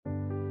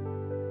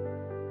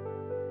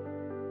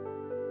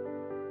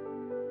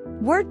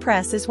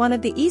WordPress is one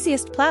of the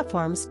easiest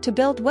platforms to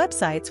build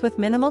websites with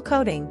minimal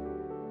coding.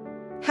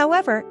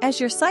 However, as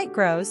your site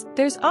grows,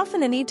 there's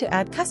often a need to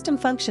add custom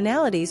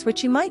functionalities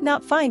which you might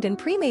not find in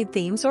pre-made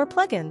themes or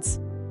plugins.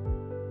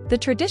 The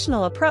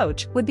traditional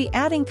approach would be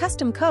adding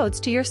custom codes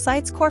to your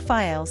site's core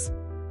files.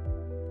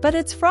 But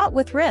it's fraught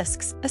with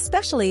risks,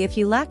 especially if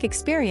you lack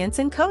experience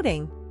in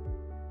coding.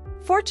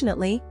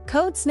 Fortunately,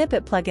 Code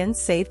Snippet plugins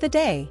save the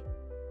day.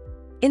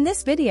 In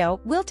this video,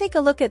 we'll take a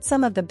look at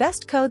some of the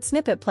best Code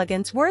Snippet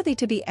plugins worthy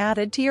to be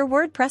added to your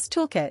WordPress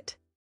toolkit.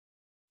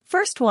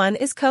 First one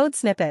is Code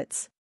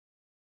Snippets.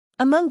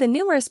 Among the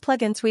numerous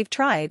plugins we've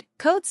tried,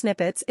 Code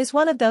Snippets is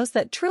one of those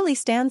that truly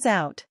stands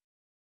out.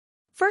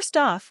 First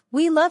off,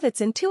 we love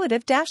its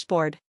intuitive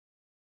dashboard.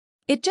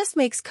 It just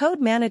makes code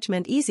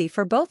management easy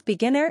for both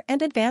beginner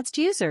and advanced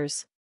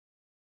users.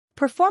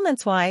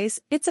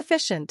 Performance-wise, it's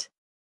efficient.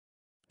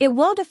 It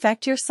won't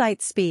affect your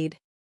site's speed.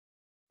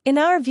 In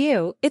our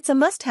view, it's a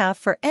must-have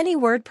for any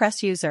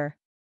WordPress user.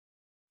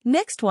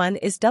 Next one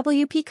is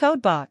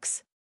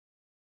WPCodeBox.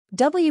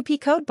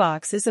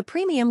 WPCodeBox is a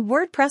premium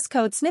WordPress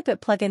code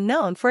snippet plugin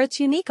known for its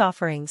unique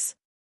offerings.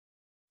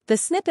 The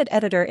snippet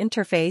editor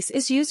interface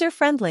is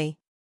user-friendly.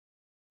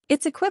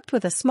 It's equipped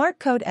with a smart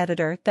code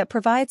editor that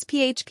provides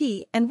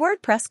PHP and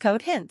WordPress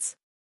code hints.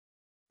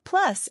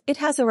 Plus, it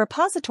has a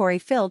repository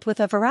filled with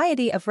a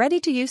variety of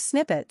ready-to-use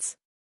snippets.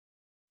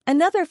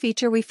 Another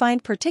feature we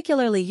find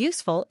particularly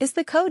useful is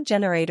the code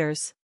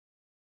generators.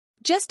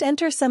 Just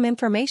enter some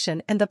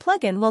information and the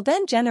plugin will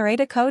then generate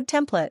a code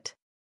template.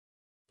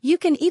 You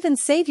can even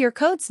save your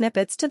code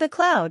snippets to the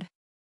cloud.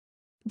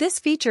 This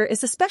feature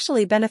is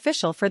especially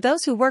beneficial for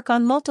those who work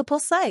on multiple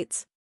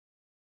sites.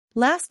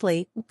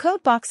 Lastly,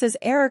 CodeBox's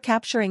error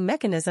capturing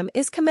mechanism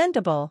is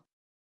commendable.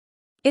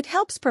 It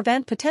helps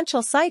prevent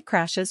potential site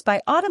crashes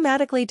by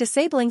automatically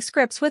disabling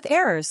scripts with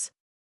errors.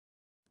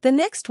 The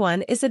next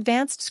one is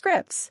Advanced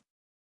Scripts.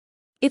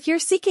 If you're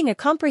seeking a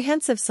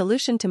comprehensive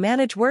solution to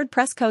manage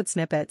WordPress code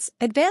snippets,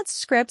 Advanced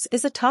Scripts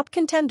is a top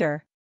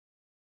contender.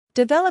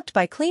 Developed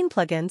by Clean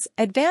Plugins,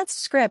 Advanced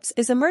Scripts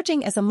is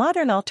emerging as a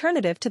modern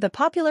alternative to the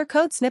popular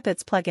Code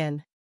Snippets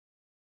plugin.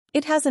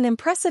 It has an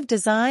impressive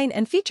design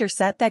and feature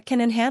set that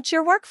can enhance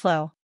your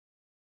workflow.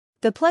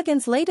 The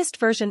plugin's latest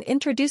version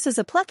introduces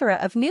a plethora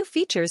of new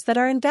features that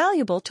are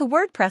invaluable to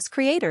WordPress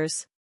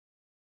creators.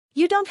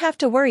 You don't have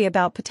to worry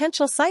about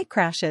potential site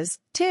crashes,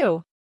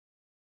 too.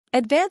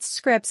 Advanced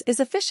Scripts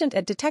is efficient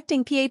at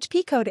detecting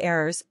PHP code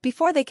errors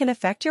before they can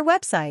affect your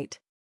website.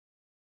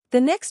 The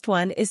next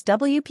one is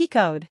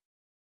WPCode.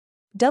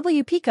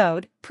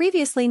 WPCode,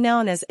 previously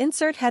known as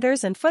Insert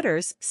Headers and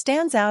Footers,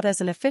 stands out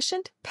as an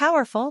efficient,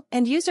 powerful,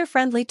 and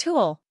user-friendly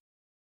tool.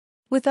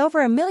 With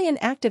over 1 million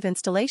active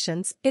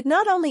installations, it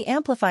not only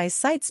amplifies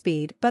site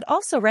speed but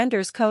also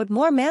renders code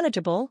more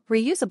manageable,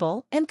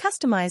 reusable, and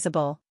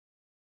customizable.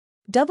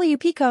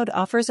 WPCode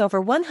offers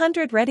over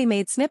 100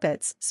 ready-made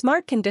snippets,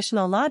 smart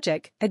conditional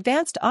logic,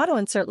 advanced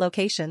auto-insert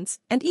locations,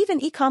 and even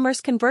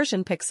e-commerce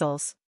conversion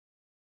pixels.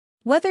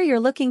 Whether you're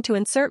looking to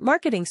insert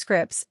marketing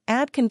scripts,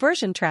 add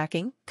conversion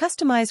tracking,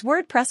 customize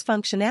WordPress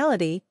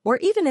functionality, or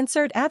even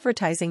insert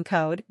advertising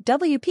code,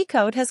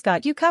 WPCode has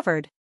got you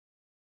covered.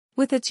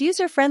 With its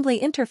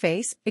user-friendly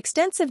interface,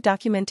 extensive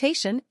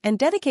documentation, and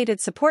dedicated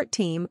support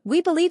team,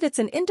 we believe it's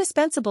an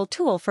indispensable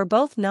tool for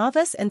both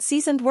novice and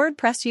seasoned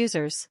WordPress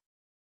users.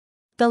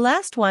 The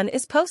last one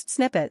is Post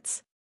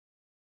Snippets.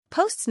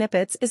 Post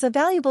Snippets is a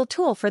valuable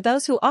tool for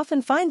those who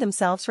often find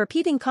themselves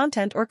repeating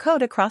content or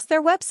code across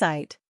their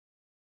website.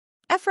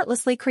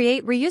 Effortlessly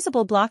create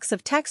reusable blocks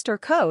of text or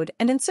code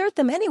and insert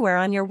them anywhere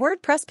on your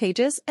WordPress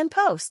pages and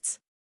posts.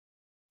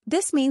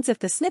 This means if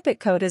the snippet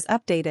code is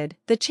updated,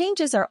 the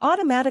changes are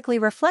automatically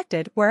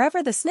reflected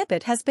wherever the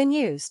snippet has been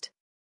used.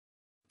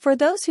 For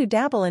those who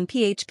dabble in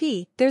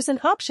PHP, there's an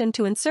option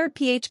to insert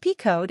PHP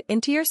code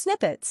into your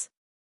snippets.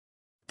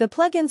 The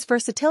plugin's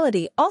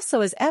versatility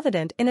also is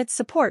evident in its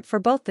support for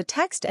both the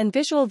text and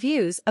visual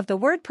views of the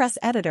WordPress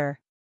editor.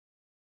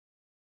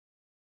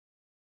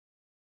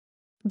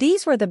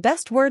 These were the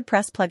best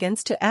WordPress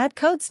plugins to add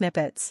code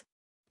snippets.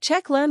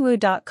 Check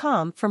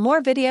learnwoo.com for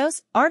more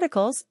videos,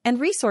 articles, and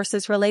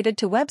resources related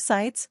to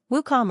websites,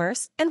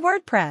 WooCommerce, and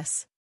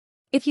WordPress.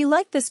 If you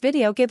liked this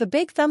video, give a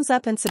big thumbs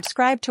up and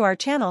subscribe to our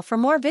channel for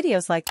more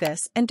videos like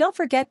this, and don't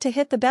forget to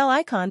hit the bell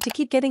icon to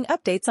keep getting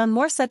updates on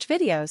more such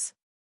videos.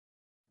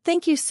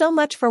 Thank you so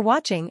much for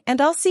watching, and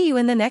I'll see you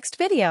in the next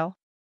video.